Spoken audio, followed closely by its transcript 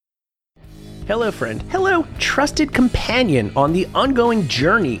Hello, friend. Hello, trusted companion on the ongoing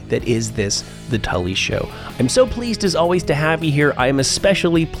journey that is this, The Tully Show. I'm so pleased as always to have you here. I am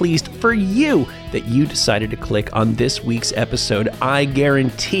especially pleased for you that you decided to click on this week's episode. I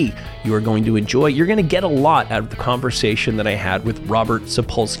guarantee you are going to enjoy. You're going to get a lot out of the conversation that I had with Robert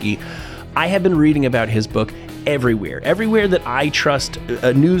Sapolsky. I have been reading about his book everywhere that I trust.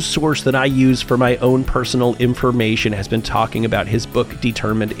 A news source that I use for my own personal information has been talking about his book,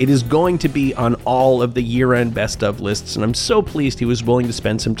 Determined. It is going to be on all of the year-end best of lists, and I'm so pleased he was willing to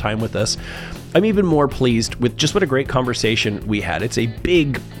spend some time with us. I'm even more pleased with just what a great conversation we had. It's a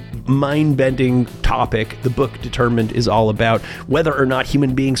big, mind-bending topic. The book Determined is all about whether or not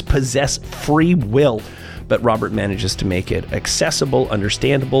human beings possess free will. But Robert manages to make it accessible,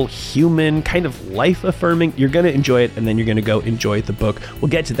 understandable, human, kind of life-affirming. You're going to enjoy it, and then you're going to go enjoy the book. We'll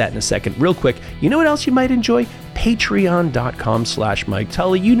get to that in a second. Real quick, you know what else you might enjoy? Patreon.com/Mike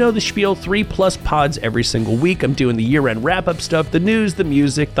Tully. You know the spiel, 3+ pods every single week. I'm doing the year-end wrap-up stuff, the news, the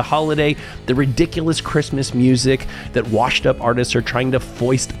music, the holiday, the ridiculous Christmas music that washed-up artists are trying to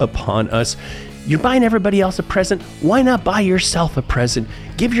foist upon us. You're buying everybody else a present. Why not buy yourself a present?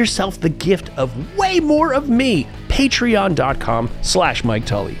 Give yourself the gift of way more of me. Patreon.com/Mike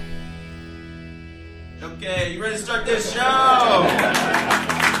Tully. Okay, you ready to start this show?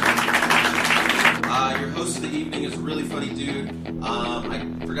 Your host of the evening is a really funny dude. I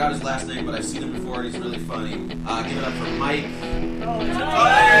forgot his last name, but I've seen him before, and he's really funny. Give it up for Mike.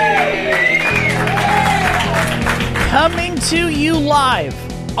 Coming to you live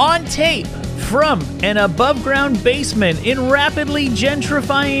on tape from an above-ground basement in rapidly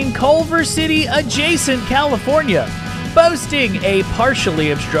gentrifying Culver City adjacent California, boasting a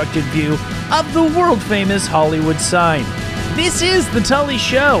partially obstructed view of the world-famous Hollywood sign. This is The Tully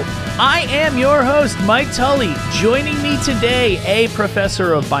Show. I am your host, Mike Tully. Joining me today, a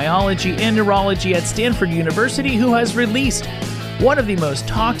professor of biology and neurology at Stanford University who has released one of the most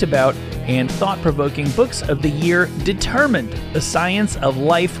talked about and thought-provoking books of the year, Determined, The Science of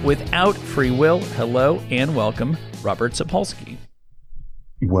Life Without Free Will. Hello and welcome, Robert Sapolsky.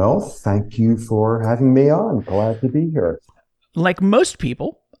 Well, thank you for having me on. Glad to be here. Like most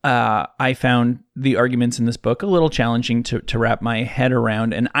people, I found the arguments in this book a little challenging to wrap my head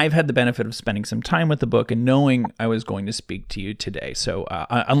around, and I've had the benefit of spending some time with the book and knowing I was going to speak to you today. So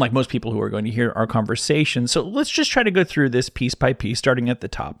unlike most people who are going to hear our conversation, so let's just try to go through this piece by piece, starting at the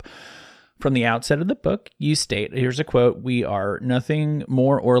top. From the outset of the book, you state, here's a quote, "We are nothing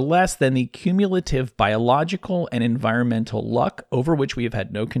more or less than the cumulative biological and environmental luck over which we have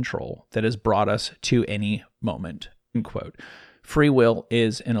had no control that has brought us to any moment," end quote. Free will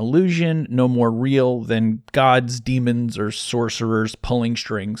is an illusion, no more real than gods, demons, or sorcerers pulling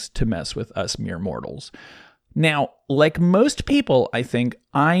strings to mess with us mere mortals. Now, like most people, I think,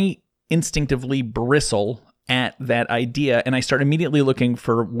 I instinctively bristle at that idea, and I start immediately looking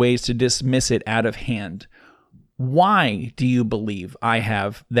for ways to dismiss it out of hand. Why do you believe I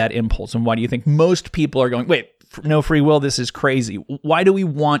have that impulse, and why do you think most people are going, wait, no free will, this is crazy? Why do we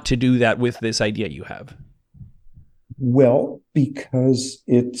want to do that with this idea you have? Well, because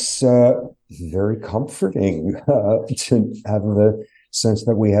it's very comforting to have the sense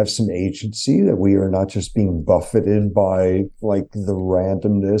that we have some agency, that we are not just being buffeted by like the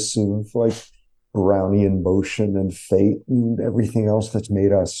randomness of like Brownian motion and fate and everything else that's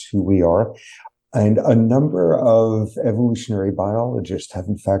made us who we are. And a number of evolutionary biologists have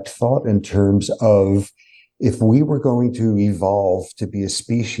in fact thought in terms of, if we were going to evolve to be a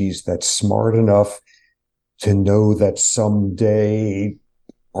species that's smart enough to know that someday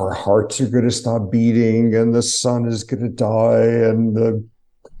our hearts are going to stop beating and the sun is going to die and the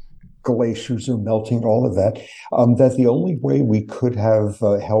glaciers are melting, all of that, that the only way we could have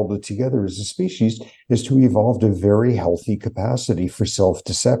held it together as a species is to evolve a very healthy capacity for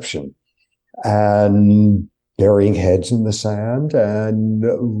self-deception and burying heads in the sand and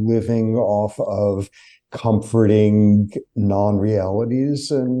living off of comforting non-realities.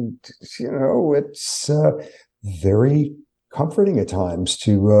 And, you know, it's very comforting at times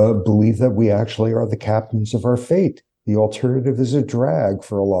to believe that we actually are the captains of our fate. The alternative is a drag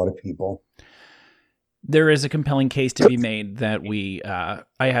for a lot of people. There is a compelling case to be made that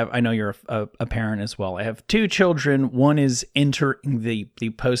I know you're a parent as well. I have two children. One is entering the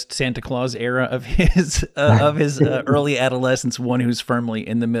post Santa Claus era of his early adolescence. One who's firmly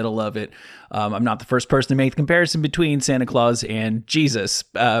in the middle of it. I'm not the first person to make the comparison between Santa Claus and Jesus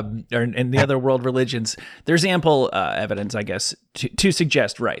and the other world religions. There's ample evidence, I guess, to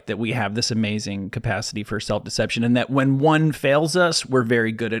suggest, right, that we have this amazing capacity for self-deception, and that when one fails us, we're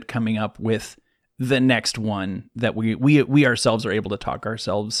very good at coming up with the next one that we ourselves are able to talk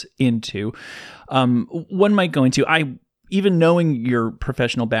ourselves into. One might go into, even knowing your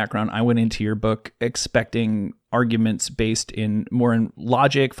professional background, I went into your book expecting arguments based more in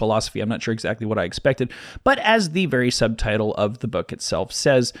logic, philosophy. I'm not sure exactly what I expected, but as the very subtitle of the book itself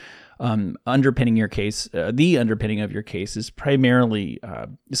says, underpinning your case, the underpinning of your case is primarily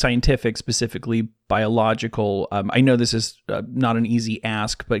scientific, specifically biological. I know this is not an easy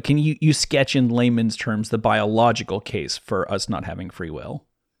ask, but can you sketch in layman's terms the biological case for us not having free will?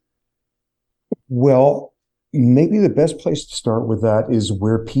 Well, maybe the best place to start with that is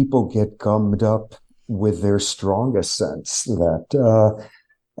where people get gummed up with their strongest sense that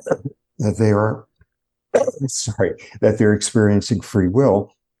they are that they're experiencing free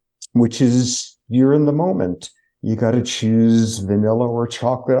will, which is you're in the moment. You got to choose vanilla or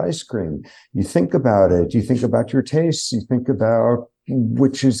chocolate ice cream. You think about it. You think about your tastes. You think about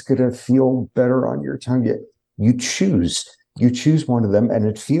which is going to feel better on your tongue. You choose. You choose one of them, and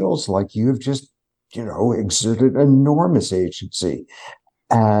it feels like you've just exerted enormous agency.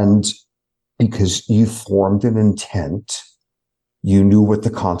 And because you formed an intent, you knew what the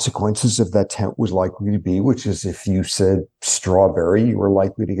consequences of that intent was likely to be, which is if you said strawberry, you were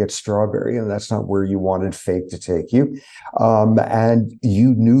likely to get strawberry, and that's not where you wanted fate to take you. And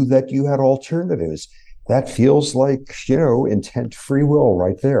you knew that you had alternatives. That feels like, intent free will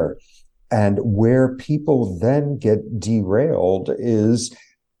right there. And where people then get derailed is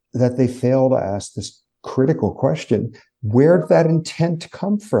that they fail to ask this critical question: where did that intent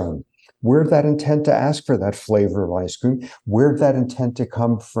come from? Where did that intent to ask for that flavor of ice cream? Where did that intent to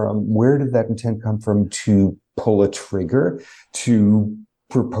come from? Where did that intent come from to pull a trigger, to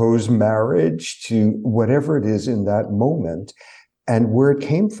propose marriage, to whatever it is in that moment? And where it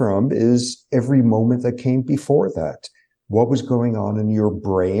came from is every moment that came before that. What was going on in your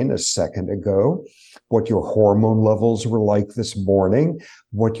brain a second ago, what your hormone levels were like this morning,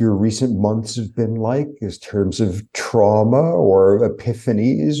 what your recent months have been like in terms of trauma or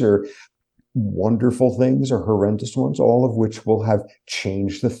epiphanies or wonderful things or horrendous ones, all of which will have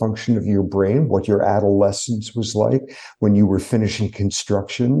changed the function of your brain, what your adolescence was like when you were finishing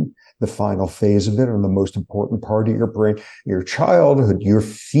construction, the final phase of it, and the most important part of your brain, your childhood, your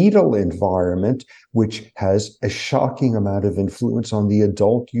fetal environment, which has a shocking amount of influence on the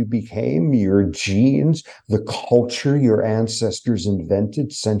adult you became, your genes, the culture your ancestors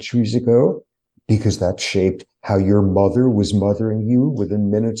invented centuries ago, because that shaped how your mother was mothering you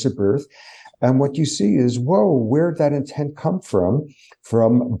within minutes of birth. And what you see is, whoa, where did that intent come from?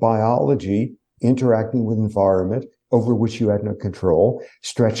 From biology interacting with environment over which you had no control,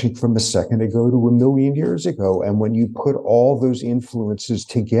 stretching from a second ago to a million years ago. And when you put all those influences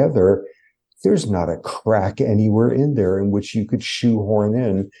together, there's not a crack anywhere in there in which you could shoehorn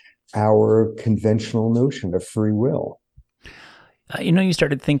in our conventional notion of free will. You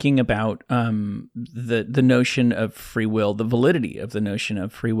started thinking about the notion of free will, the validity of the notion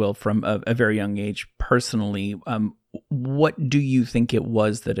of free will from a very young age. Personally, what do you think it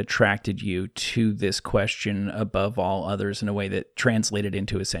was that attracted you to this question above all others in a way that translated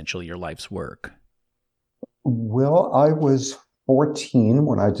into essentially your life's work? Well, I was 14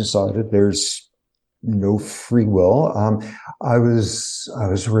 when I decided there's no free will. I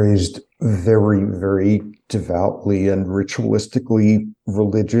was raised very, very devoutly and ritualistically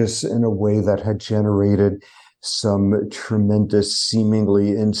religious in a way that had generated some tremendous,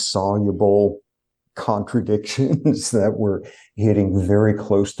 seemingly insoluble contradictions that were hitting very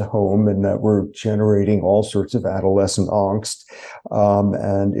close to home and that were generating all sorts of adolescent angst.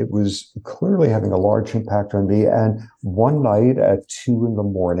 And it was clearly having a large impact on me. And one night at 2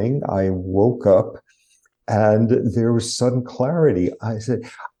 a.m, I woke up and there was sudden clarity. I said,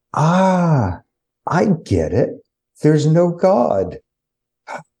 I get it. There's no God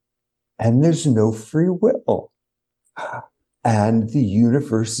and there's no free will. And the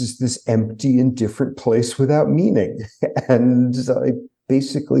universe is this empty, indifferent place without meaning. And I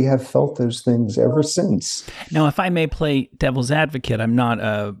basically have felt those things ever since. Now, if I may play devil's advocate, I'm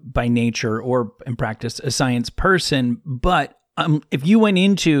not by nature or in practice a science person, but if you went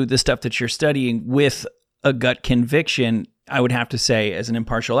into the stuff that you're studying with a gut conviction, I would have to say, as an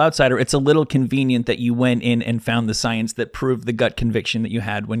impartial outsider, it's a little convenient that you went in and found the science that proved the gut conviction that you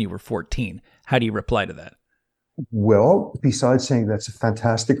had when you were 14. How do you reply to that? Well, besides saying that's a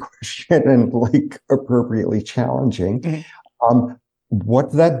fantastic question and appropriately challenging,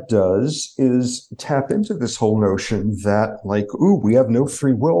 what that does is tap into this whole notion that we have no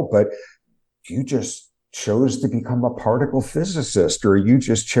free will, but you just chose to become a particle physicist, or you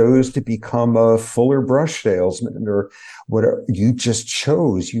just chose to become a Fuller brush salesman, or whatever. You just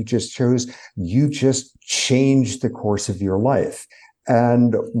changed the course of your life.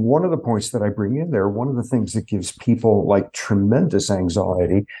 And one of the points that I bring in there, one of the things that gives people like tremendous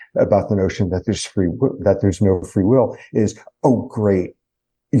anxiety about the notion that there's no free will is, oh, great,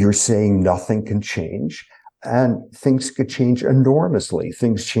 you're saying nothing can change. And things could change enormously.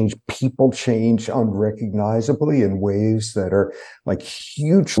 Things change. People change unrecognizably in ways that are like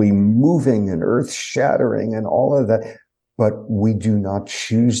hugely moving and earth shattering and all of that. But we do not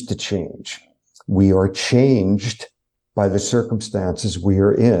choose to change. We are changed by the circumstances we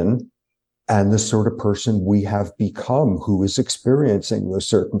are in and the sort of person we have become who is experiencing those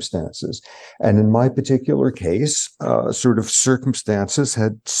circumstances. And in my particular case, sort of circumstances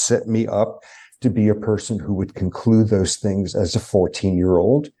had set me up to be a person who would conclude those things as a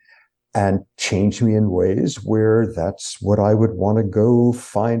 14-year-old and change me in ways where that's what I would want to go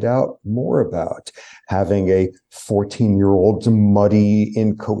find out more about. Having a 14-year-old's muddy,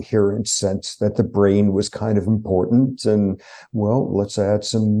 incoherent sense that the brain was kind of important. And, well, let's add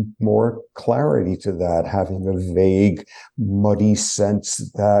some more clarity to that. Having a vague, muddy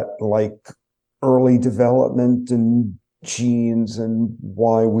sense that, like, early development and genes and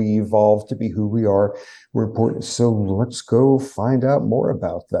why we evolved to be who we are were important. So let's go find out more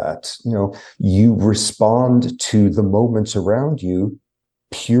about that. You respond to the moments around you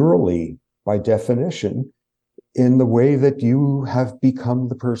purely by definition in the way that you have become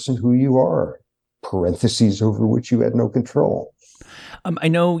the person who you are, parentheses over which you had no control. I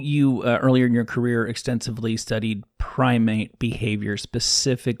know you earlier in your career extensively studied primate behavior,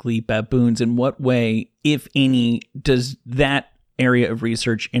 specifically baboons. In what way, if any, does that area of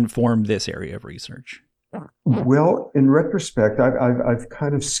research inform this area of research? Well, in retrospect, I've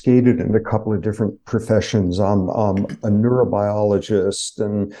kind of skated in a couple of different professions. I'm a neurobiologist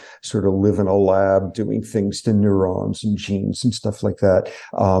and sort of live in a lab doing things to neurons and genes and stuff like that.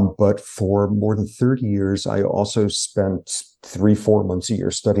 But for more than 30 years, I also spent 3-4 months a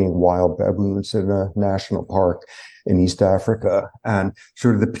year studying wild baboons in a national park in East Africa. And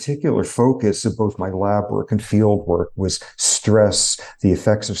sort of the particular focus of both my lab work and field work was stress, the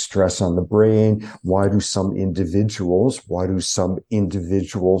effects of stress on the brain. Why do some individuals,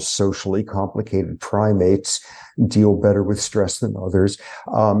 socially complicated primates deal better with stress than others?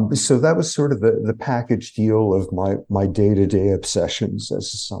 So that was sort of the package deal of my day-to-day obsessions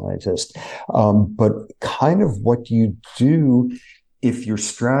as a scientist. But kind of what you do if you're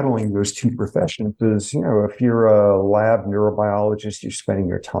straddling those two professions is, if you're a lab neurobiologist, you're spending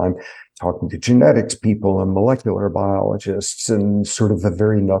your time talking to genetics people and molecular biologists and sort of a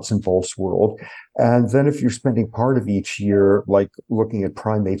very nuts and bolts world. And then if you're spending part of each year, like looking at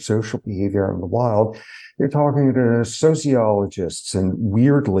primate social behavior in the wild, you're talking to sociologists and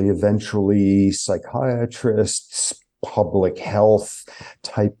weirdly, eventually psychiatrists, public health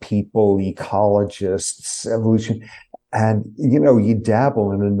type people, ecologists, evolution. And, you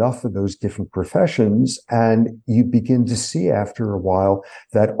dabble in enough of those different professions and you begin to see after a while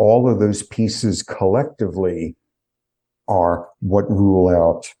that all of those pieces collectively are what rule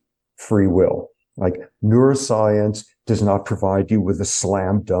out free will. Like neuroscience does not provide you with a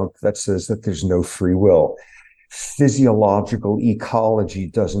slam dunk that says that there's no free will. Physiological ecology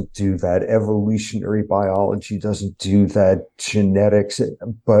doesn't do that. Evolutionary biology doesn't do that. Genetics,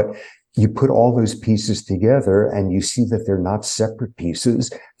 but you put all those pieces together and you see that they're not separate pieces.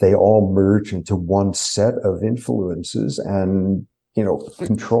 They all merge into one set of influences and,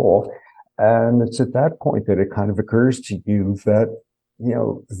 control. And it's at that point that it kind of occurs to you that,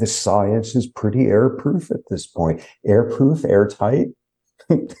 the science is pretty airproof at this point. Airproof, airtight,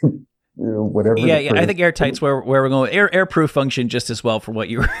 whatever. Yeah. I think airtight's where we're going. Airproof function just as well for what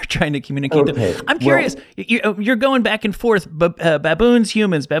you were trying to communicate. Okay. I'm curious. You're going back and forth. Baboons,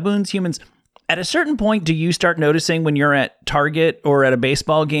 humans. At a certain point, do you start noticing when you're at Target or at a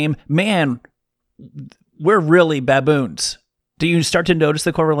baseball game, man, we're really baboons? Do you start to notice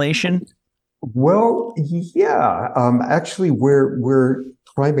the correlation? Well, yeah. Actually, where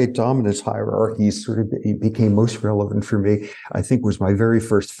primate dominance hierarchies sort of became most relevant for me, I think, was my very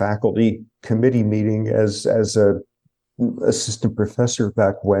first faculty committee meeting as a assistant professor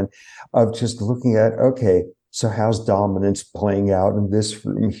back when, of just looking at, okay, so how's dominance playing out in this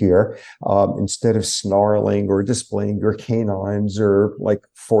room here? Instead of snarling or displaying your canines or like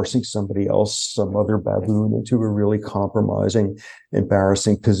forcing somebody else, some other baboon, into a really compromising,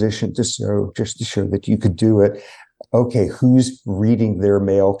 embarrassing position just to show that you could do it. Okay, who's reading their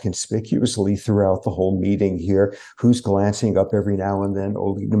mail conspicuously throughout the whole meeting here? Who's glancing up every now and then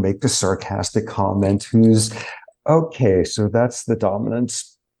only to make the sarcastic comment? Okay, so that's the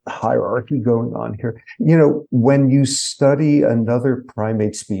dominance hierarchy going on here. When you study another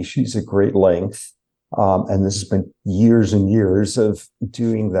primate species at great length, and this has been years and years of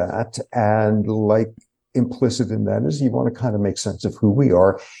doing that, and like implicit in that is you want to kind of make sense of who we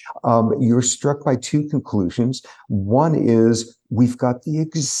are. You're struck by two conclusions. One is we've got the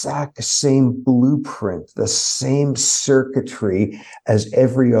exact same blueprint, the same circuitry as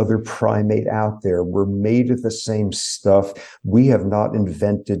every other primate out there. We're made of the same stuff. We have not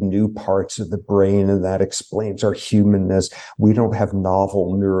invented new parts of the brain, and that explains our humanness. We don't have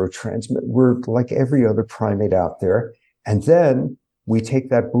novel neurotransmitters. We're like every other primate out there. And then we take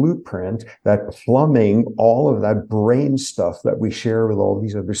that blueprint, that plumbing, all of that brain stuff that we share with all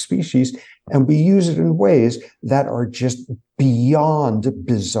these other species, and we use it in ways that are just beyond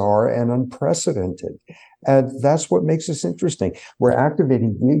bizarre and unprecedented. And that's what makes us interesting. We're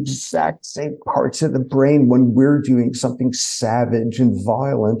activating the exact same parts of the brain when we're doing something savage and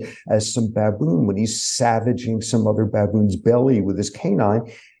violent as some baboon, when he's savaging some other baboon's belly with his canine.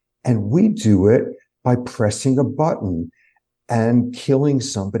 And we do it by pressing a button and killing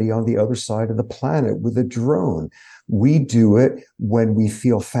somebody on the other side of the planet with a drone. We do it when we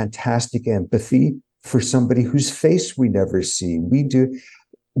feel fantastic empathy for somebody whose face we never see.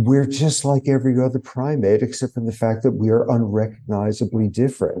 We're just like every other primate, except for the fact that we are unrecognizably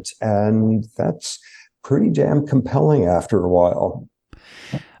different. And that's pretty damn compelling after a while.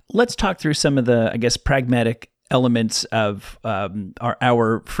 Let's talk through some of the, I guess, pragmatic elements of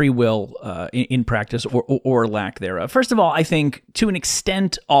our free will in practice or lack thereof. First of all, I think to an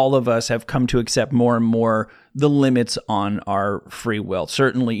extent, all of us have come to accept more and more the limits on our free will.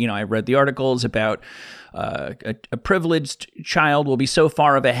 Certainly, I read the articles about a privileged child will be so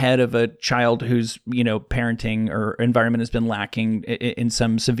far ahead of a child whose, parenting or environment has been lacking in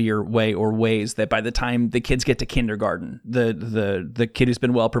some severe way or ways that by the time the kids get to kindergarten, the kid who's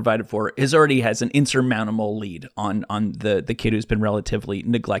been well provided for already has an insurmountable lead on the kid who's been relatively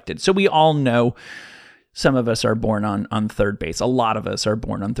neglected. So we all know some of us are born on third base. A lot of us are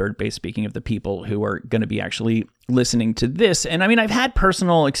born on third base, speaking of the people who are going to be actually listening to this. And I mean, I've had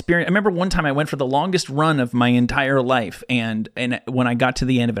personal experience. I remember one time I went for the longest run of my entire life. And when I got to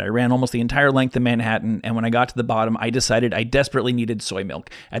the end of it, I ran almost the entire length of Manhattan. And when I got to the bottom, I decided I desperately needed soy milk.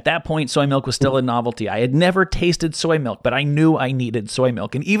 At that point, soy milk was still a novelty. I had never tasted soy milk, but I knew I needed soy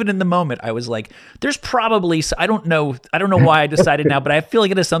milk. And even in the moment, I was like, there's probably, I don't know why I decided now, but I feel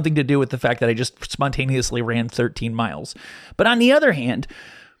like it has something to do with the fact that I just spontaneously ran 13 miles. But on the other hand,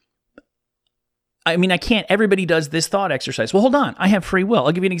 I mean, everybody does this thought exercise. Well, hold on. I have free will.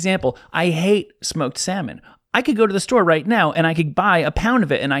 I'll give you an example. I hate smoked salmon. I could go to the store right now and I could buy a pound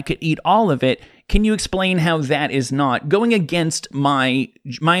of it and I could eat all of it. Can you explain how that is not going against my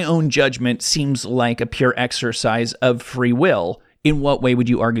own judgment? Seems like a pure exercise of free will. In what way would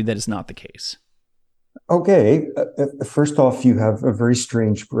you argue that is not the case? Okay. First off, you have a very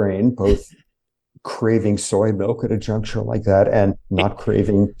strange brain, both craving soy milk at a juncture like that and not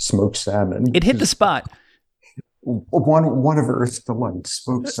craving smoked salmon. It hit the spot. One of Earth's delights,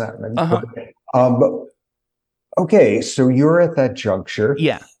 smoked salmon. Uh-huh. Okay, so you're at that juncture.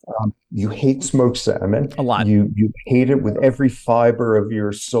 Yeah. You hate smoked salmon. A lot. You hate it with every fiber of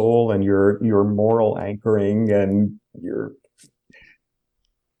your soul and your moral anchoring and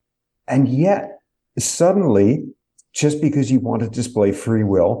yet suddenly, just because you want to display free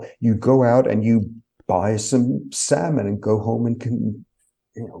will, you go out and you buy some salmon and go home and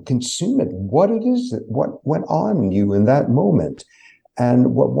consume it. What went on in you in that moment?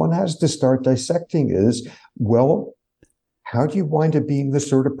 And what one has to start dissecting is, well, how do you wind up being the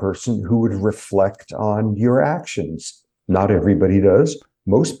sort of person who would reflect on your actions? Not everybody does.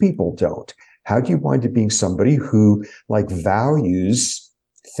 Most people don't. How do you wind up being somebody who values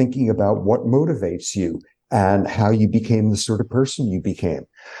thinking about what motivates you and how you became the sort of person you became?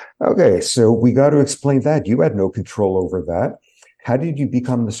 Okay, so we got to explain that. You had no control over that. How did you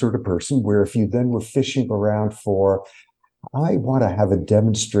become the sort of person where if you then were fishing around for, I want to have a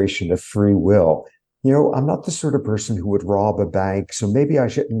demonstration of free will. I'm not the sort of person who would rob a bank, so maybe I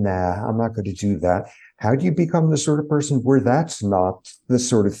should, I'm not going to do that. How do you become the sort of person where that's not the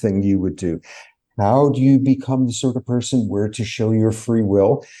sort of thing you would do? How do you become the sort of person where, to show your free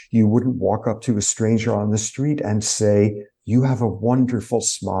will, you wouldn't walk up to a stranger on the street and say, you have a wonderful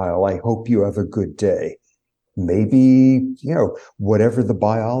smile. I hope you have a good day. Maybe, whatever the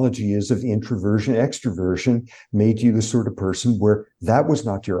biology is of introversion, extroversion made you the sort of person where that was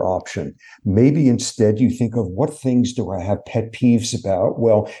not your option. Maybe instead you think of, what things do I have pet peeves about?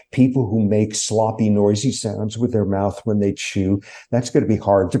 Well, people who make sloppy, noisy sounds with their mouth when they chew, that's going to be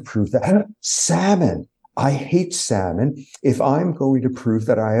hard to prove that. Salmon. I hate salmon. If I'm going to prove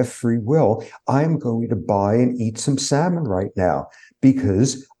that I have free will, I'm going to buy and eat some salmon right now,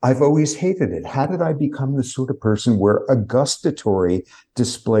 because I've always hated it. How did I become the sort of person where a gustatory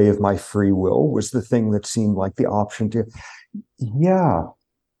display of my free will was the thing that seemed like the option to? Yeah,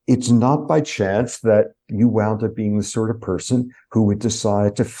 it's not by chance that you wound up being the sort of person who would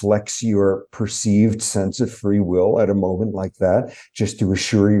decide to flex your perceived sense of free will at a moment like that, just to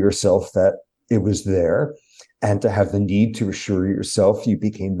assure yourself that it was there, and to have the need to assure yourself you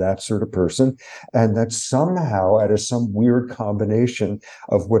became that sort of person. And that somehow, out of some weird combination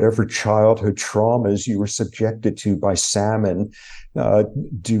of whatever childhood traumas you were subjected to by salmon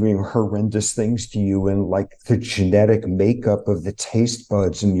doing horrendous things to you, and like the genetic makeup of the taste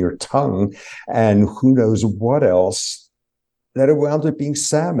buds in your tongue and who knows what else, that it wound up being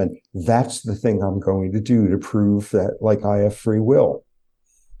salmon. That's the thing I'm going to do to prove that, like, I have free will.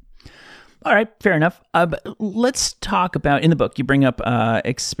 All right, fair enough. But let's talk about, in the book, you bring up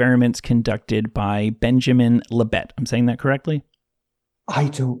experiments conducted by Benjamin Libet. I'm saying that correctly? I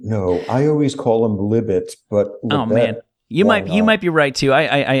don't know. I always call him Libet, but Libet, oh man, you might be right too.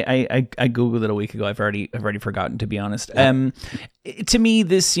 I googled it a week ago. I've already forgotten, to be honest. Yeah. To me,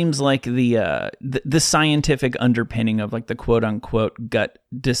 this seems like the scientific underpinning of, like, the quote unquote gut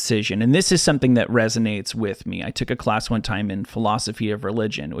decision, and this is something that resonates with me. I took a class one time in philosophy of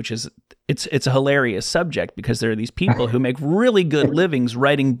religion, which is it's a hilarious subject, because there are these people who make really good livings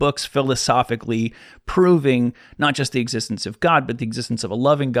writing books philosophically proving not just the existence of God, but the existence of a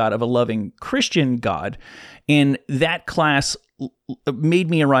loving God, of a loving Christian God. And that class made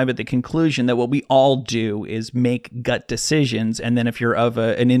me arrive at the conclusion that what we all do is make gut decisions. And then if you're of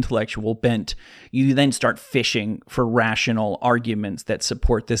an intellectual bent, you then start fishing for rational arguments that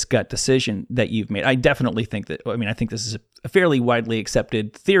support this gut decision that you've made. I definitely think that, I think this is a fairly widely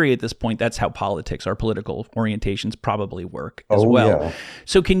accepted theory at this point. That's how politics, our political orientations probably work as well. Yeah.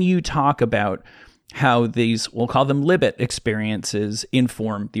 So can you talk about how these, we'll call them Libet experiences,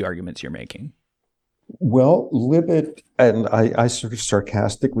 inform the arguments you're making? Well, Libet, and I sort of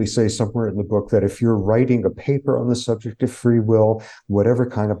sarcastically say somewhere in the book that if you're writing a paper on the subject of free will, whatever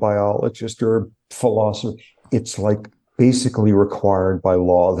kind of biologist or philosopher, it's like basically required by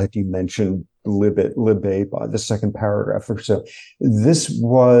law that you mention Libet by the second paragraph or so. This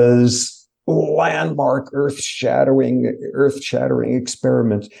was landmark earth-shattering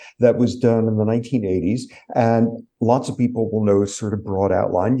experiment that was done in the 1980s. And lots of people will know sort of broad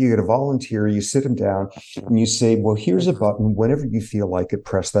outline. You get a volunteer, you sit them down, and you say, well, here's a button. Whenever you feel like it,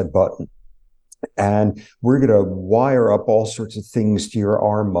 press that button. And we're going to wire up all sorts of things to your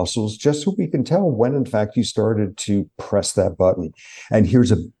arm muscles just so we can tell when, in fact, you started to press that button. And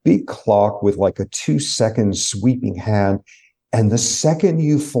here's a big clock with like a 2-second sweeping hand. And the second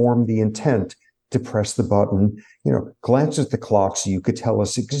you form the intent to press the button, glance at the clock so you could tell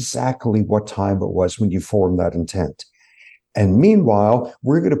us exactly what time it was when you formed that intent. And meanwhile,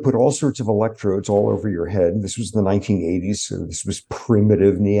 we're going to put all sorts of electrodes all over your head. This was the 1980s, so this was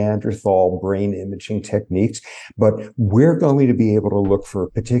primitive Neanderthal brain imaging techniques. But we're going to be able to look for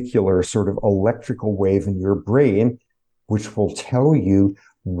a particular sort of electrical wave in your brain, which will tell you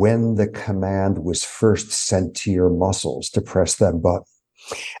when the command was first sent to your muscles to press that button.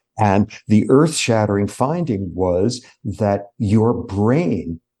 And the earth-shattering finding was that your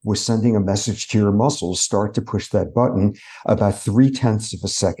brain was sending a message to your muscles, start to push that button, about 0.3 of a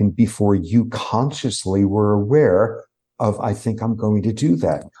second before you consciously were aware of, I think I'm going to do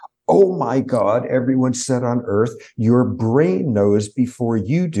that. Oh my God, everyone said on Earth, your brain knows before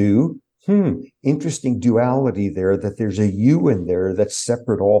you do. Interesting duality there, that there's a you in there that's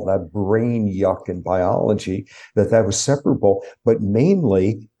separate, all that brain yuck in biology, that was separable. But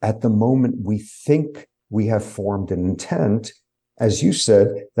mainly at the moment we think we have formed an intent, as you said,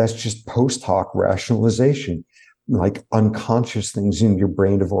 that's just post hoc rationalization. Like unconscious things in your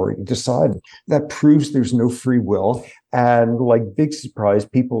brain have already decided. That proves there's no free will. And like, big surprise,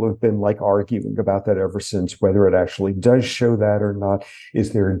 people have been like arguing about that ever since, whether it actually does show that or not.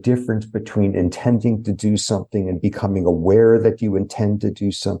 Is there a difference between intending to do something and becoming aware that you intend to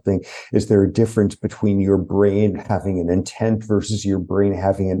do something? Is there a difference between your brain having an intent versus your brain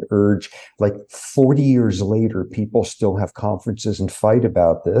having an urge? Like 40 years later, people still have conferences and fight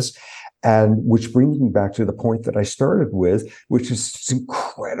about this. And which brings me back to the point that I started with, which is this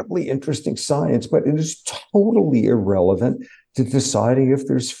incredibly interesting science, but it is totally irrelevant to deciding if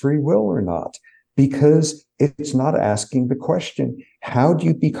there's free will or not, because it's not asking the question, how do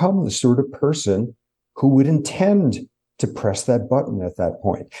you become the sort of person who would intend to press that button at that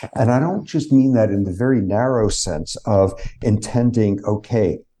point? And I don't just mean that in the very narrow sense of intending,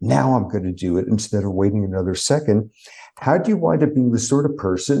 okay, now I'm going to do it instead of waiting another second. How do you wind up being the sort of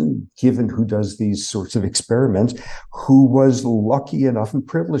person, given who does these sorts of experiments, who was lucky enough and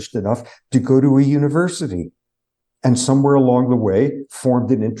privileged enough to go to a university and somewhere along the way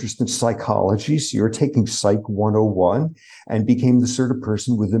formed an interest in psychology? So you're taking Psych 101 and became the sort of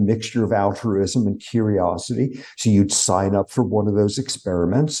person with a mixture of altruism and curiosity. So you'd sign up for one of those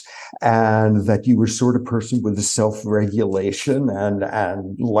experiments, and that you were sort of person with the self-regulation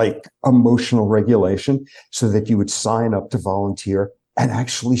and like emotional regulation, so that you would sign up to volunteer and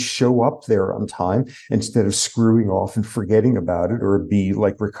actually show up there on time instead of screwing off and forgetting about it, or be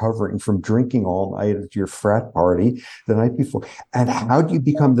like recovering from drinking all night at your frat party the night before. And how do you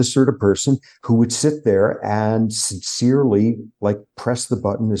become the sort of person who would sit there and sincerely like press the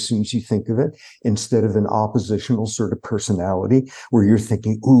button as soon as you think of it, instead of an oppositional sort of personality where you're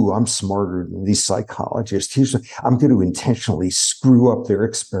thinking, ooh, I'm smarter than these psychologists. I'm going to intentionally screw up their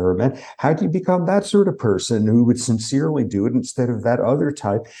experiment. How do you become that sort of person who would sincerely do it instead of that other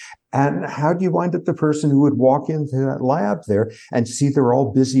type? And how do you wind up the person who would walk into that lab there and see they're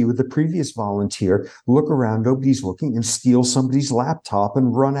all busy with the previous volunteer, look around, nobody's looking, and steal somebody's laptop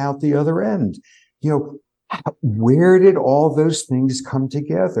and run out the other end? Where did all those things come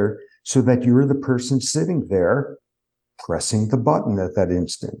together so that you're the person sitting there pressing the button at that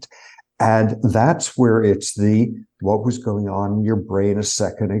instant? And that's where it's what was going on in your brain a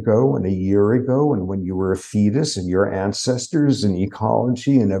second ago and a year ago, and when you were a fetus, and your ancestors and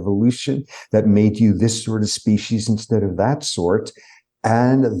ecology and evolution that made you this sort of species instead of that sort.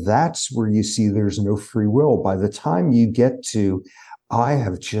 And that's where you see there's no free will. By the time you get to, I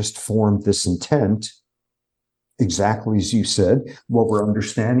have just formed this intent, exactly as you said, what we're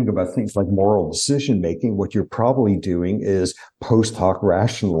understanding about things like moral decision making, what you're probably doing is post hoc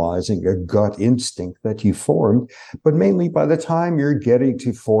rationalizing a gut instinct that you formed. But mainly by the time you're getting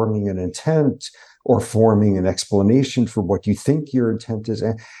to forming an intent or forming an explanation for what you think your intent is,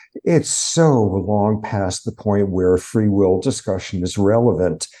 it's so long past the point where a free will discussion is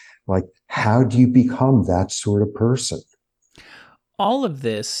relevant. Like, how do you become that sort of person? All of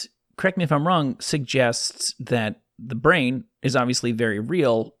this, correct me if I'm wrong, suggests that the brain is obviously very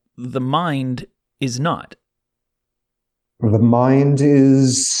real. The mind is not. The mind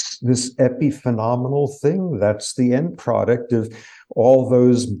is this epiphenomenal thing. That's the end product of all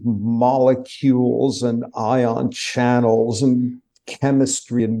those molecules and ion channels and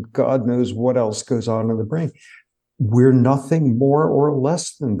chemistry and God knows what else goes on in the brain. We're nothing more or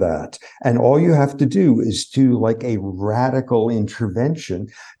less than that. And all you have to do is do like a radical intervention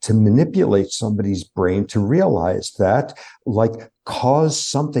to manipulate somebody's brain to realize that, like cause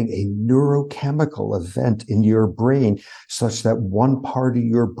something, a neurochemical event in your brain such that one part of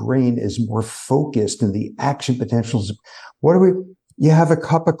your brain is more focused in the action potentials. You have a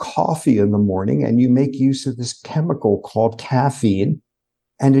cup of coffee in the morning and you make use of this chemical called caffeine,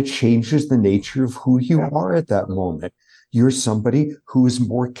 and it changes the nature of who you are at that moment. You're somebody who is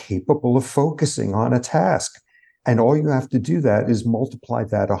more capable of focusing on a task. And all you have to do that is multiply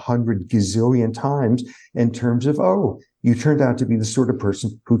that 100 gazillion times in terms of, oh, you turned out to be the sort of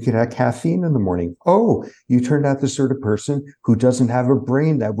person who could have caffeine in the morning. Oh, you turned out the sort of person who doesn't have a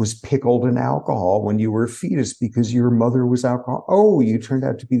brain that was pickled in alcohol when you were a fetus because your mother was alcohol. Oh, you turned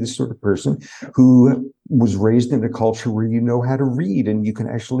out to be the sort of person who was raised in a culture where you know how to read and you can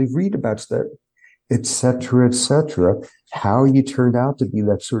actually read about stuff, et cetera, et cetera. How you turned out to be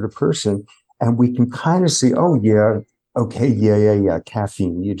that sort of person. And we can kind of see, oh, yeah, okay, yeah,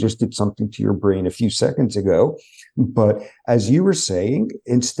 caffeine. You just did something to your brain a few seconds ago. But as you were saying,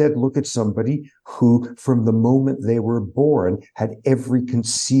 instead look at somebody who, from the moment they were born, had every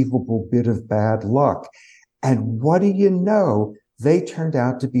conceivable bit of bad luck. And what do you know? They turned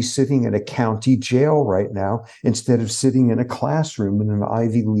out to be sitting in a county jail right now instead of sitting in a classroom in an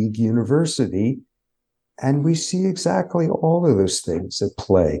Ivy League university. And we see exactly all of those things at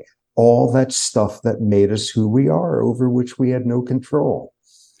play. All that stuff that made us who we are, over which we had no control.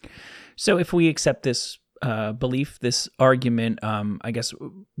 So if we accept this belief, this argument, I guess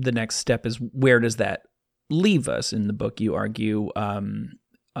the next step is, where does that leave us? In the book, you argue,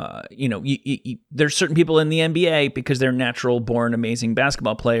 there's certain people in the NBA because they're natural born amazing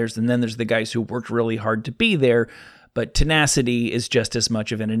basketball players, and then there's the guys who worked really hard to be there. but tenacity is just as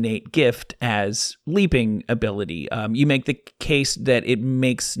much of an innate gift as leaping ability. You make the case that it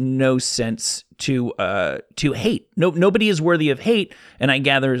makes no sense to hate. Nobody is worthy of hate, and I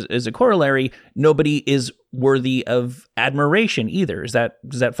gather as a corollary, nobody is worthy of admiration either.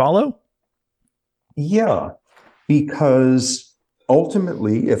 Does that follow? Yeah, because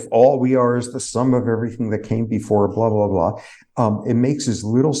ultimately, if all we are is the sum of everything that came before, blah, blah, blah, it makes as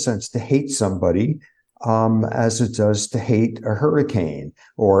little sense to hate somebody as it does to hate a hurricane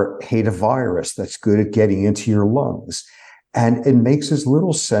or hate a virus that's good at getting into your lungs. And it makes as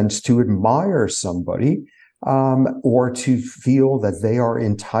little sense to admire somebody or to feel that they are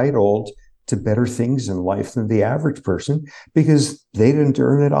entitled to better things in life than the average person because they didn't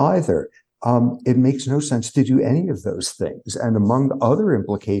earn it either. It makes no sense to do any of those things. And among other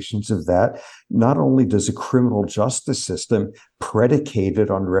implications of that, not only does a criminal justice system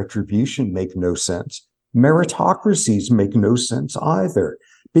predicated on retribution make no sense, meritocracies make no sense either,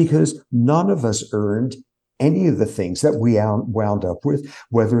 because none of us earned any of the things that we wound up with,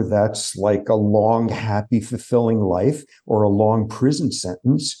 whether that's like a long, happy, fulfilling life or a long prison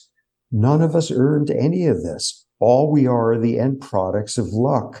sentence. None of us earned any of this. All we are the end products of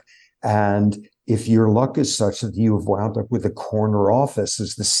luck. And if your luck is such that you have wound up with a corner office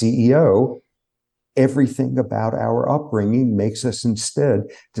as the CEO, everything about our upbringing makes us instead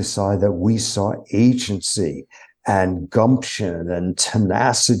decide that we saw agency and gumption and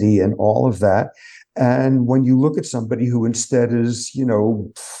tenacity and all of that. And when you look at somebody who instead is,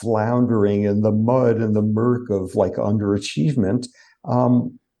 floundering in the mud and the murk of like underachievement,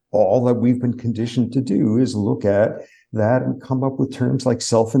 all that we've been conditioned to do is look at that and come up with terms like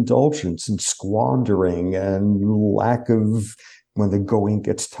self-indulgence and squandering and lack of, when the going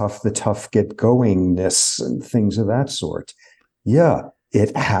gets tough, the tough get goingness and things of that sort. Yeah,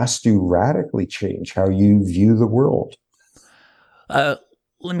 it has to radically change how you view the world.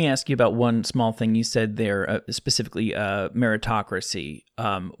 Let me ask you about one small thing you said there, specifically meritocracy.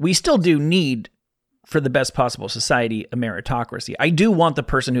 We still do need, for the best possible society, a meritocracy. I do want the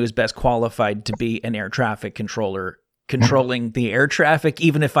person who is best qualified to be an air traffic controller controlling the air traffic,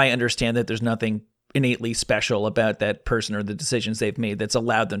 even if I understand that there's nothing innately special about that person or the decisions they've made that's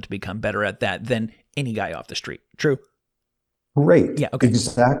allowed them to become better at that than any guy off the street. True? Great. Yeah, okay.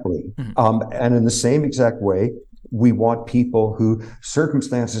 Exactly. And in the same exact way, we want people who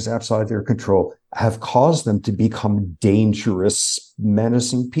circumstances outside their control have caused them to become dangerous,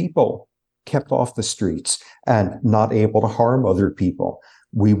 menacing people, kept off the streets and not able to harm other people.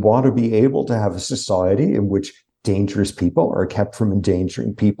 We want to be able to have a society in which dangerous people are kept from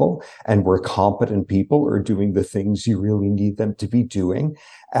endangering people, and where competent people are doing the things you really need them to be doing.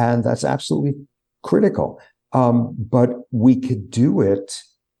 And that's absolutely critical. But we could do it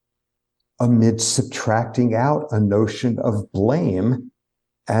amid subtracting out a notion of blame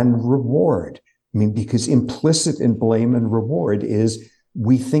and reward. I mean, because implicit in blame and reward is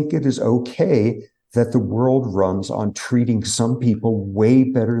we think it is okay that the world runs on treating some people way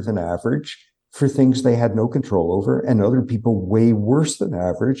better than average for things they had no control over, and other people way worse than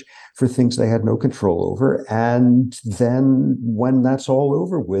average for things they had no control over. And then when that's all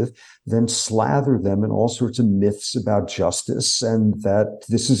over with, then slather them in all sorts of myths about justice and that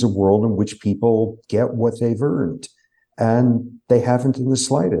this is a world in which people get what they've earned. And they haven't in the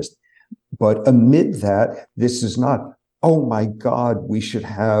slightest. But amid that, this is not, oh my God, we should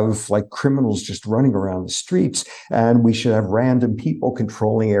have like criminals just running around the streets and we should have random people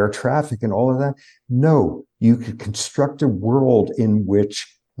controlling air traffic and all of that. No, you could construct a world in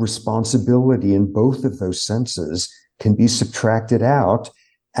which responsibility in both of those senses can be subtracted out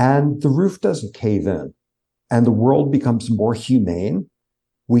and the roof doesn't cave in and the world becomes more humane.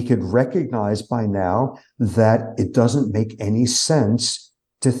 We could recognize by now that it doesn't make any sense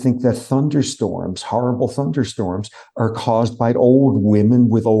to think that thunderstorms, horrible thunderstorms, are caused by old women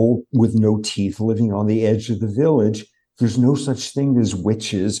with no teeth living on the edge of the village. There's no such thing as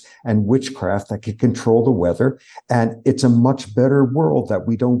witches and witchcraft that can control the weather. And it's a much better world that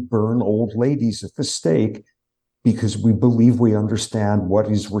we don't burn old ladies at the stake because we believe we understand what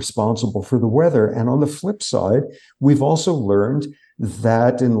is responsible for the weather. And on the flip side, we've also learned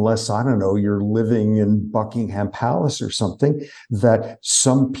that unless, I don't know, you're living in Buckingham Palace or something, that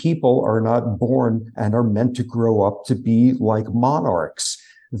some people are not born and are meant to grow up to be like monarchs,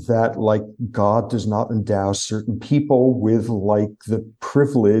 that like God does not endow certain people with like the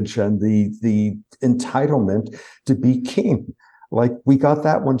privilege and the entitlement to be king. Like we got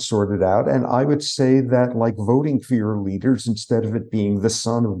that one sorted out. And I would say that like voting for your leaders, instead of it being the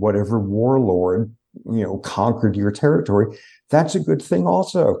son of whatever warlord, conquered your territory, that's a good thing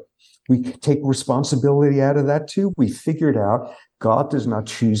also. We take responsibility out of that too. We figured out God does not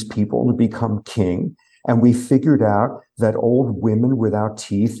choose people to become king. And we figured out that old women without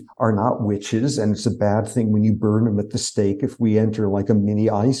teeth are not witches. And it's a bad thing when you burn them at the stake if we enter like a mini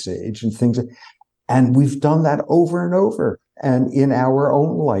ice age and things. And we've done that over and over. And in our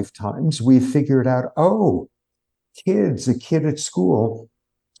own lifetimes, we've figured out, oh, a kid at school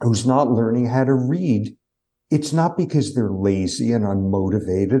who's not learning how to read, it's not because they're lazy and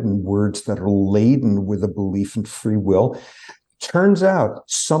unmotivated and words that are laden with a belief in free will. Turns out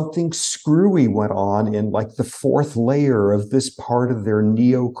something screwy went on in like the fourth layer of this part of their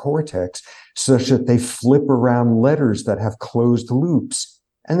neocortex, such that they flip around letters that have closed loops,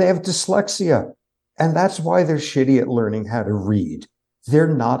 and they have dyslexia. And that's why they're shitty at learning how to read.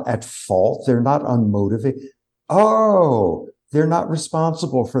 They're not at fault. They're not unmotivated. Oh, they're not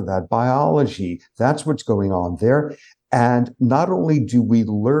responsible for that. Biology, that's what's going on there. And not only do we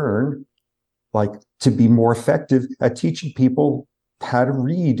learn like to be more effective at teaching people how to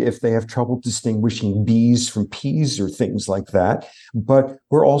read if they have trouble distinguishing B's from P's or things like that, but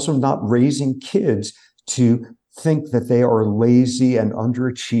we're also not raising kids to think that they are lazy and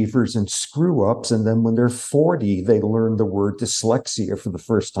underachievers and screw ups. And then when they're 40, they learn the word dyslexia for the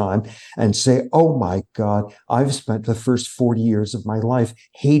first time and say, oh my God, I've spent the first 40 years of my life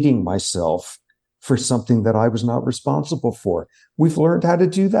hating myself for something that I was not responsible for. We've learned how to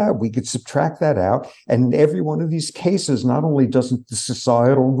do that. We could subtract that out. And in every one of these cases, not only doesn't the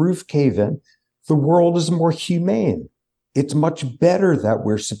societal roof cave in, the world is more humane. It's much better that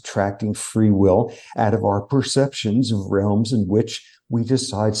we're subtracting free will out of our perceptions of realms in which we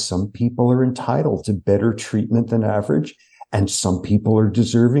decide some people are entitled to better treatment than average, and some people are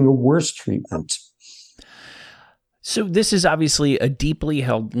deserving of worse treatment. So this is obviously a deeply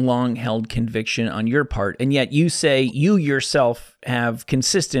held, long-held conviction on your part, and yet you say you yourself have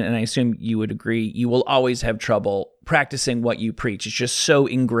consistent, and I assume you would agree, you will always have trouble practicing what you preach. It's just so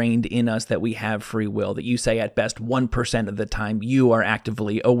ingrained in us that we have free will that you say at best 1% of the time you are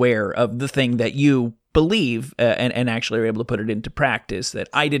actively aware of the thing that you believe and actually are able to put it into practice, that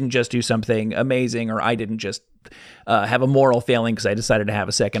I didn't just do something amazing, or I didn't just have a moral failing because I decided to have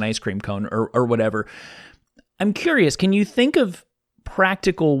a second ice cream cone or whatever. I'm curious, can you think of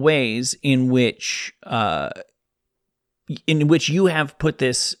practical ways in which you have put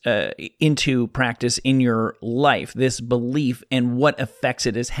this into practice in your life, this belief, and what effects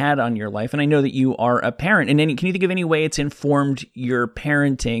it has had on your life? And I know that you are a parent. And can you think of any way it's informed your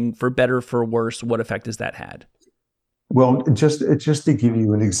parenting, for better, for worse? What effect has that had? Well, just to give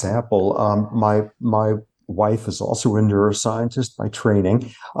you an example, my wife is also a neuroscientist by training.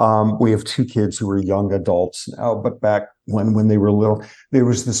 We have two kids who are young adults now, but back when they were little, there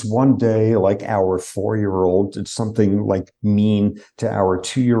was this one day, like our 4-year-old did something like mean to our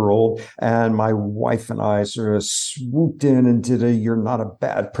 2-year-old. And my wife and I sort of swooped in and did you're not a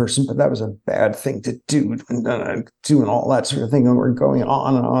bad person, but that was a bad thing to do, doing all that sort of thing. And we're going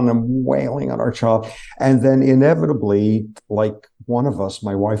on and wailing on our child. And then inevitably, like one of us,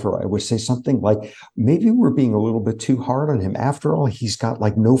 my wife or I, would say something like, maybe we're being a little bit too hard on him. After all, he's got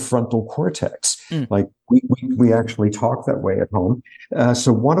like no frontal cortex. Like we actually talk that way at home.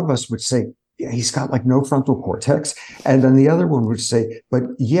 So one of us would say, yeah, he's got like no frontal cortex. And then the other one would say, but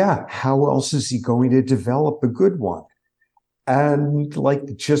yeah, how else is he going to develop a good one? And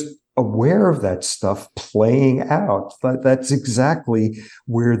like just aware of that stuff playing out. That's exactly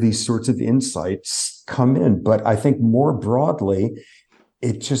where these sorts of insights come in. But I think more broadly,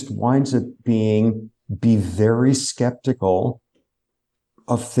 it just winds up be very skeptical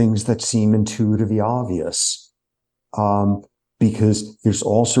of things that seem intuitively obvious. Because there's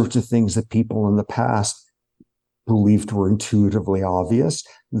all sorts of things that people in the past believed were intuitively obvious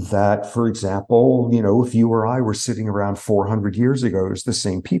that, for example, if you or I were sitting around 400 years ago as the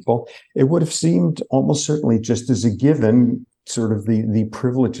same people, it would have seemed almost certainly just as a given, sort of the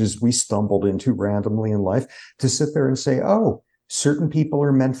privileges we stumbled into randomly in life, to sit there and say, oh, certain people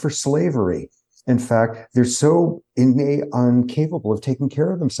are meant for slavery. In fact, they're so incapable of taking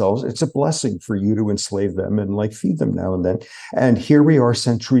care of themselves. It's a blessing for you to enslave them and like feed them now and then. And here we are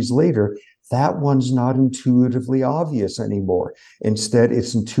centuries later. That one's not intuitively obvious anymore. Instead,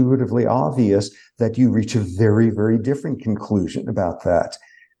 it's intuitively obvious that you reach a very, very different conclusion about that.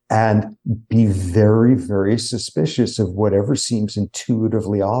 And be very, very suspicious of whatever seems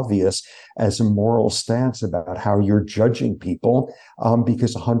intuitively obvious as a moral stance about how you're judging people,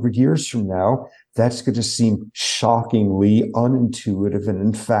 because 100 years from now, that's going to seem shockingly unintuitive and,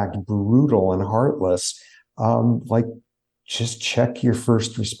 in fact, brutal and heartless. Like just check your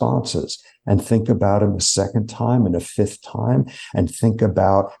first responses and think about them a second time and a fifth time, and think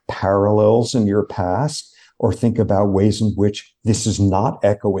about parallels in your past, or think about ways in which this is not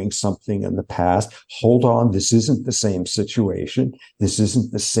echoing something in the past. Hold on, this isn't the same situation. This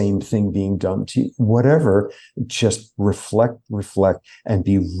isn't the same thing being done to you. Whatever, just reflect, and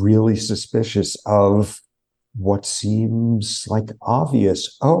be really suspicious of what seems like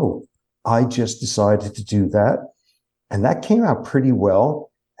obvious. Oh, I just decided to do that, and that came out pretty well.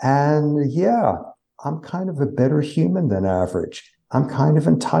 And yeah, I'm kind of a better human than average. I'm kind of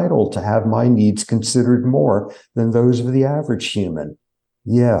entitled to have my needs considered more than those of the average human.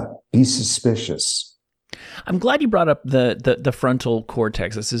 Yeah, be suspicious. I'm glad you brought up the frontal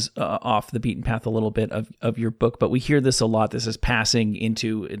cortex. This is off the beaten path a little bit of your book, but we hear this a lot. This is passing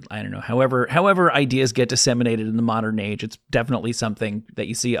into, I don't know, however ideas get disseminated in the modern age. It's definitely something that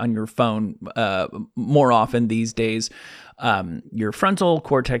you see on your phone more often these days. Your frontal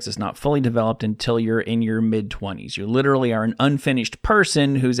cortex is not fully developed until you're in your mid-20s. You literally are an unfinished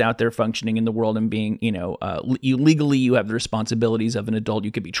person who's out there functioning in the world and being, you have the responsibilities of an adult.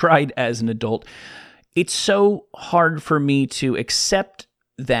 You could be tried as an adult. It's so hard for me to accept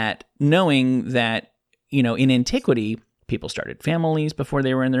that, knowing that, in antiquity, people started families before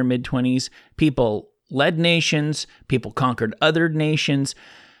they were in their mid-20s. People led nations. People conquered other nations.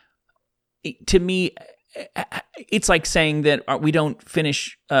 To me, it's like saying that we don't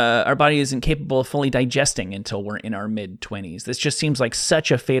finish, our body isn't capable of fully digesting until we're in our mid-20s. This just seems like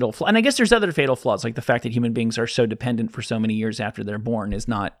such a fatal flaw. And I guess there's other fatal flaws, like the fact that human beings are so dependent for so many years after they're born is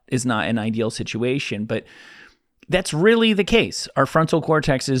not an ideal situation. But that's really the case. Our frontal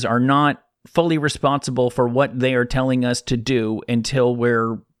cortexes are not fully responsible for what they are telling us to do until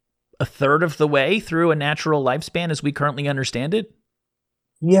we're a third of the way through a natural lifespan as we currently understand it.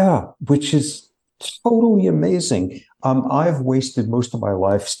 Yeah, which is totally amazing. I've wasted most of my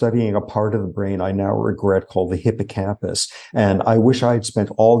life studying a part of the brain I now regret called the hippocampus. And I wish I had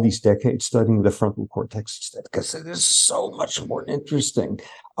spent all these decades studying the frontal cortex instead, because it is so much more interesting.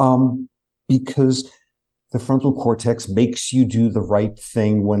 Because the frontal cortex makes you do the right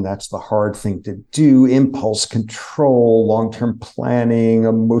thing when that's the hard thing to do. Impulse control, long-term planning,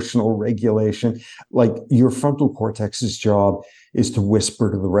 emotional regulation. Like, your frontal cortex's job is to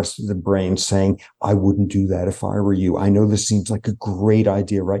whisper to the rest of the brain saying, I wouldn't do that if I were you. I know this seems like a great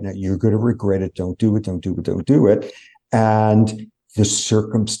idea right now. You're going to regret it. Don't do it. Don't do it. Don't do it. And the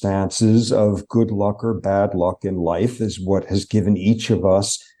circumstances of good luck or bad luck in life is what has given each of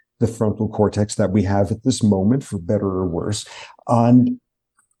us the frontal cortex that we have at this moment, for better or worse. And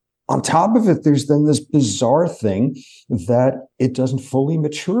on top of it, there's then this bizarre thing that it doesn't fully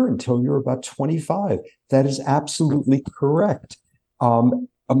mature until you're about 25. That is absolutely correct.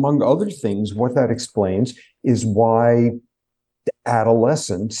 Among other things, what that explains is why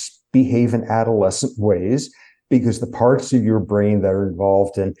adolescents behave in adolescent ways, because the parts of your brain that are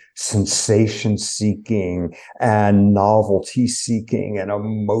involved in sensation seeking and novelty seeking and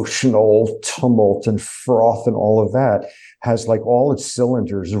emotional tumult and froth and all of that has like all its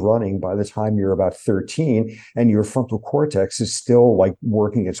cylinders running by the time you're about 13, and your frontal cortex is still like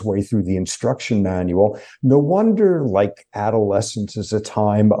working its way through the instruction manual. No wonder like adolescence is a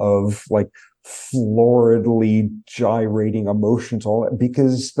time of like floridly gyrating emotions, all that,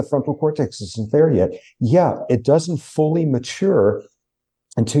 because the frontal cortex isn't there yet. Yeah, it doesn't fully mature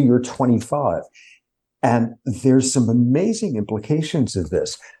until you're 25. And there's some amazing implications of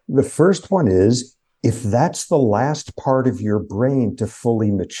this. The first one is, if that's the last part of your brain to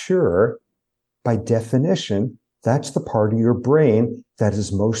fully mature, by definition, that's the part of your brain that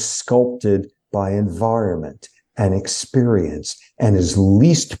is most sculpted by environment and experience and is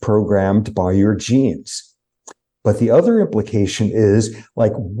least programmed by your genes. But the other implication is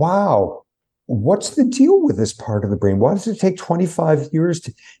like, wow, what's the deal with this part of the brain? Why does it take 25 years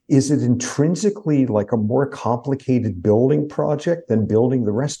is it intrinsically like a more complicated building project than building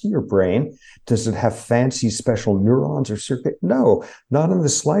the rest of your brain? Does it have fancy special neurons or circuit? No, not in the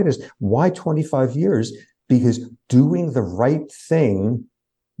slightest. Why 25 years? Because doing the right thing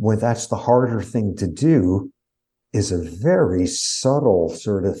when that's the harder thing to do is a very subtle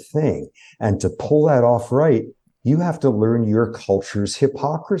sort of thing. And to pull that off right, you have to learn your culture's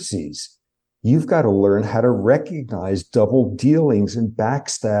hypocrisies. You've got to learn how to recognize double dealings and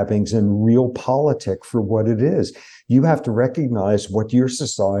backstabbings and realpolitik for what it is. You have to recognize what your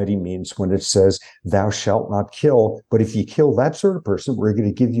society means when it says, thou shalt not kill. But if you kill that sort of person, we're going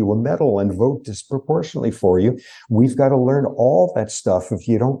to give you a medal and vote disproportionately for you. We've got to learn all that stuff. If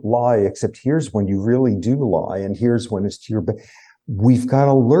you don't lie, except here's when you really do lie, and here's when it's to your... We've got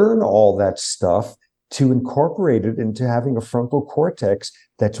to learn all that stuff to incorporate it into having a frontal cortex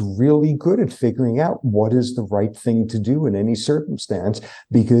that's really good at figuring out what is the right thing to do in any circumstance,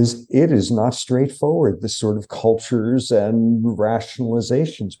 because it is not straightforward, the sort of cultures and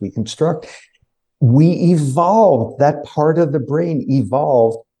rationalizations we construct. We evolved, that part of the brain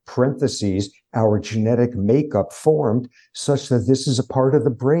evolved, parentheses, our genetic makeup formed such that this is a part of the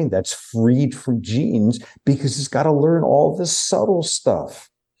brain that's freed from genes because it's got to learn all this subtle stuff.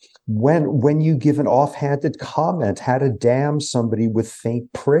 When you give an offhanded comment, how to damn somebody with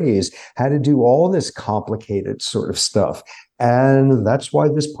faint praise, how to do all this complicated sort of stuff. And that's why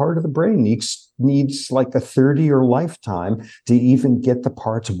this part of the brain needs like a 30-year lifetime to even get the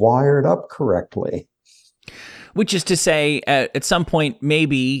parts wired up correctly. Which is to say, at some point,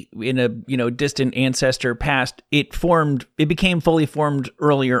 maybe in a distant ancestor past, it became fully formed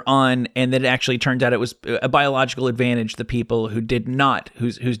earlier on, and that it actually turned out it was a biological advantage. The people who did not,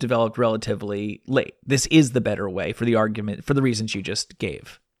 who's developed relatively late. This is the better way for the argument, for the reasons you just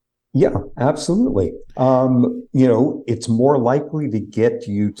gave. Yeah, absolutely. It's more likely to get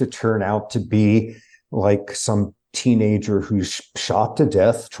you to turn out to be like some teenager who's shot to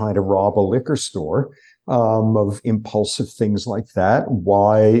death trying to rob a liquor store. Of impulsive things like that.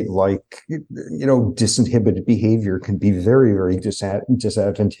 Why, disinhibited behavior can be very, very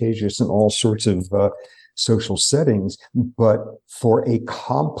disadvantageous in all sorts of social settings. But for a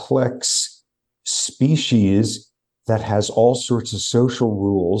complex species that has all sorts of social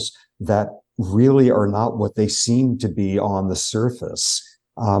rules that really are not what they seem to be on the surface,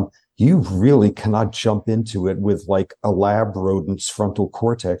 you really cannot jump into it with like a lab rodent's frontal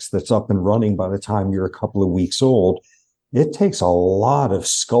cortex that's up and running by the time you're a couple of weeks old. It takes a lot of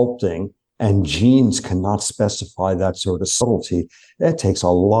sculpting, and genes cannot specify that sort of subtlety. It takes a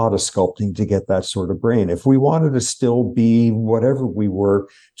lot of sculpting to get that sort of brain. If we wanted to still be whatever we were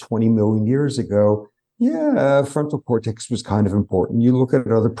 20 million years ago, yeah, frontal cortex was kind of important. You look at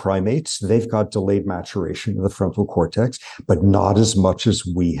other primates, they've got delayed maturation of the frontal cortex, but not as much as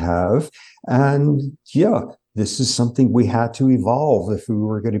we have. And yeah, this is something we had to evolve if we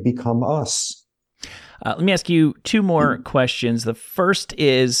were going to become us. Let me ask you two more questions. The first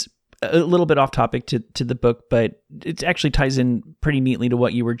is a little bit off topic to the book, but it actually ties in pretty neatly to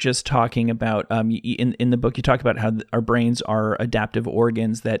what you were just talking about. In the book, you talk about how our brains are adaptive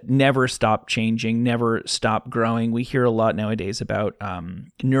organs that never stop changing, never stop growing. We hear a lot nowadays about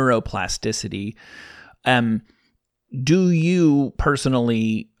neuroplasticity. Do you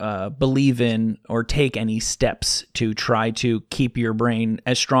personally believe in or take any steps to try to keep your brain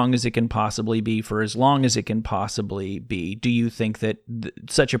as strong as it can possibly be for as long as it can possibly be? Do you think that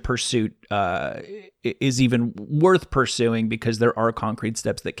such a pursuit is even worth pursuing because there are concrete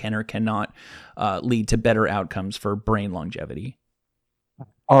steps that can or cannot lead to better outcomes for brain longevity?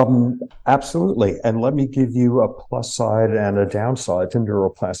 Absolutely. And let me give you a plus side and a downside to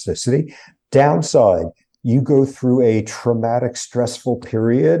neuroplasticity. Downside: you go through a traumatic, stressful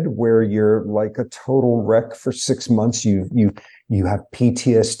period where you're like a total wreck for 6 months. You have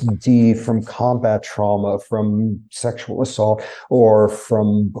PTSD from combat trauma, from sexual assault, or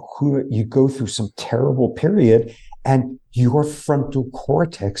from you go through some terrible period, and your frontal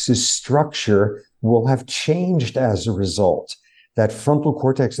cortex's structure will have changed as a result. That frontal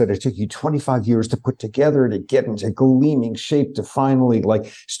cortex that it took you 25 years to put together to get into gleaming shape to finally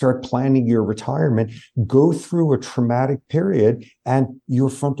start planning your retirement, go through a traumatic period and your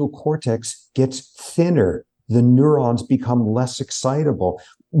frontal cortex gets thinner. The neurons become less excitable.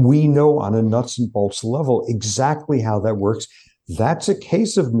 We know on a nuts and bolts level exactly how that works. That's a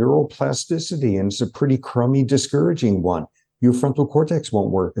case of neuroplasticity, and it's a pretty crummy, discouraging one. Your frontal cortex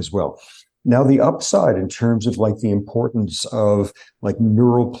won't work as well. Now, the upside in terms of the importance of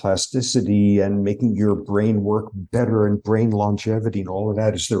neuroplasticity and making your brain work better and brain longevity and all of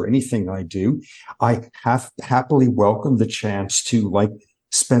that, is there anything I do? I happily welcome the chance to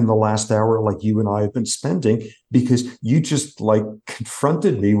spend the last hour like you and I have been spending, because you just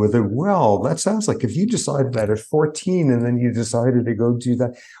confronted me with it. Well, that sounds like if you decided that at 14 and then you decided to go do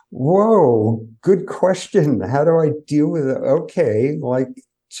that. Whoa, good question. How do I deal with it? Okay,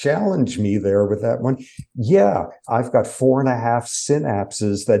 challenge me there with that one. Yeah, I've got 4.5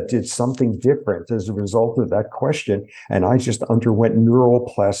 synapses that did something different as a result of that question. And I just underwent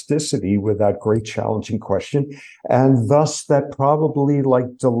neuroplasticity with that great challenging question. And thus that probably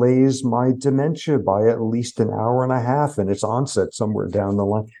delays my dementia by at least an hour and a half in its onset somewhere down the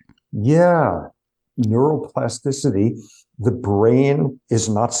line. Yeah, neuroplasticity. The brain is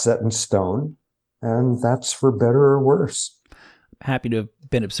not set in stone, and that's for better or worse. happy to have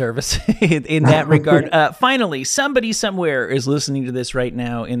been of service in that regard. Finally, somebody somewhere is listening to this right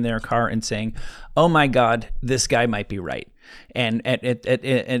now in their car and saying, oh my God, this guy might be right. And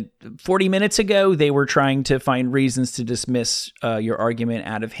at 40 minutes ago, they were trying to find reasons to dismiss your argument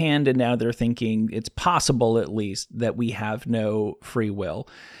out of hand. And now they're thinking it's possible, at least, that we have no free will.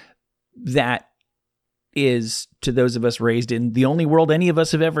 That is, to those of us raised in the only world any of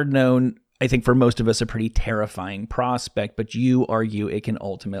us have ever known, I think for most of us, a pretty terrifying prospect. But you argue it can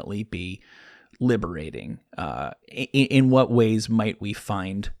ultimately be liberating. In what ways might we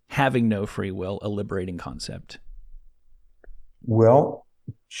find having no free will a liberating concept? Well,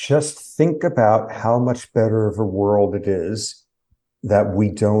 just think about how much better of a world it is that we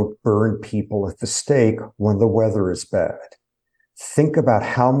don't burn people at the stake when the weather is bad. Think about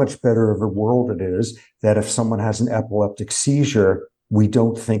how much better of a world it is that if someone has an epileptic seizure, we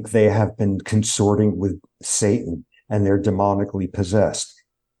don't think they have been consorting with Satan and they're demonically possessed.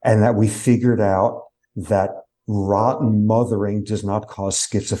 And that we figured out that rotten mothering does not cause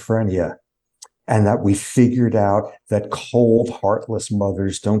schizophrenia. And that we figured out that cold, heartless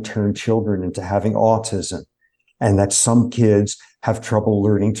mothers don't turn children into having autism. And that some kids have trouble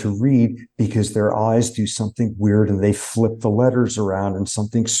learning to read because their eyes do something weird and they flip the letters around and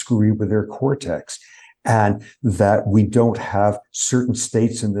something screwy with their cortex. And that we don't have certain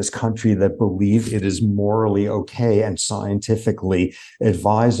states in this country that believe it is morally okay and scientifically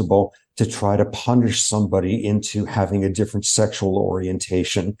advisable to try to punish somebody into having a different sexual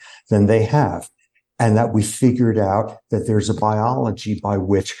orientation than they have. And that we figured out that there's a biology by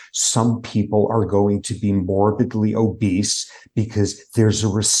which some people are going to be morbidly obese because there's a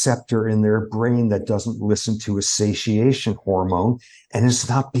receptor in their brain that doesn't listen to a satiation hormone. And it's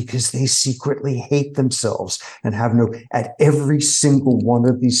not because they secretly hate themselves and have no, at every single one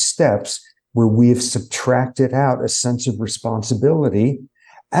of these steps where we have subtracted out a sense of responsibility.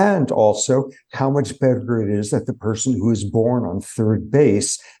 And also how much better it is that the person who is born on third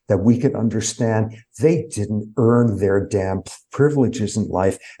base, that we can understand they didn't earn their damn privileges in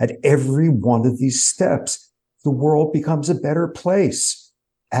life. At every one of these steps, the world becomes a better place.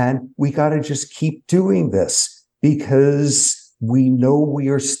 And we got to just keep doing this because we know we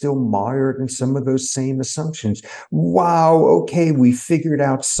are still mired in some of those same assumptions. Wow, okay, we figured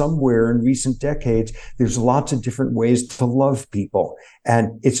out somewhere in recent decades, there's lots of different ways to love people.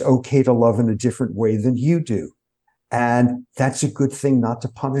 And it's okay to love in a different way than you do. And that's a good thing not to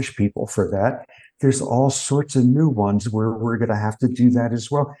punish people for that. There's all sorts of new ones where we're going to have to do that as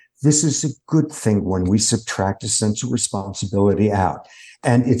well. This is a good thing when we subtract a sense of responsibility out.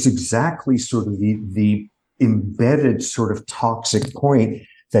 And it's exactly sort of the embedded sort of toxic point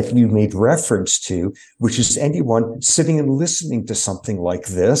that you made reference to, which is anyone sitting and listening to something like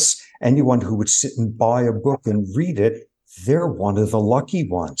this, anyone who would sit and buy a book and read it, they're one of the lucky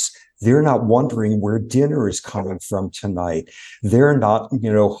ones. They're not wondering where dinner is coming from tonight. They're not,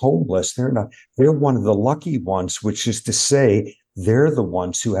 homeless. They're one of the lucky ones, which is to say they're the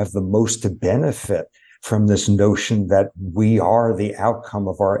ones who have the most to benefit from this notion that we are the outcome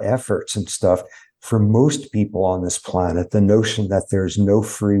of our efforts and stuff. For most people on this planet, the notion that there's no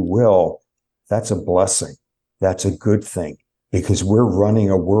free will, that's a blessing. That's a good thing because we're running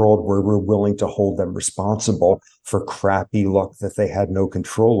a world where we're willing to hold them responsible for crappy luck that they had no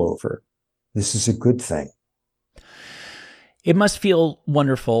control over. This is a good thing. It must feel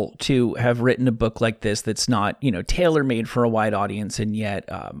wonderful to have written a book like this that's not, tailor-made for a wide audience. And yet,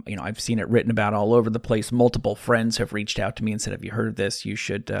 I've seen it written about all over the place. Multiple friends have reached out to me and said, have you heard of this? You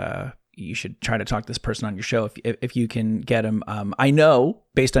should try to talk this person on your show if you can get him. I know,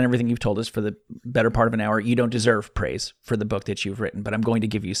 based on everything you've told us for the better part of an hour, you don't deserve praise for the book that you've written, but I'm going to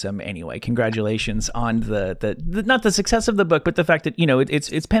give you some anyway. Congratulations on the not the success of the book, but the fact that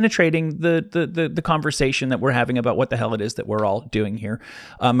it's penetrating the conversation that we're having about what the hell it is that we're all doing here.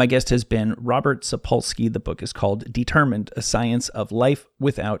 My guest has been Robert Sapolsky. The book is called Determined: A Science of Life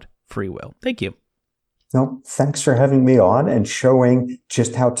Without Free Will. Thank you. No, thanks for having me on and showing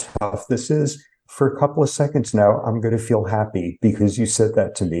just how tough this is. For a couple of seconds now, I'm going to feel happy because you said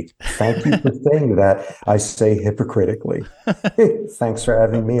that to me. Thank you for saying that. I say hypocritically. Thanks for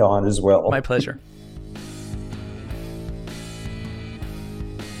having me on as well. My pleasure.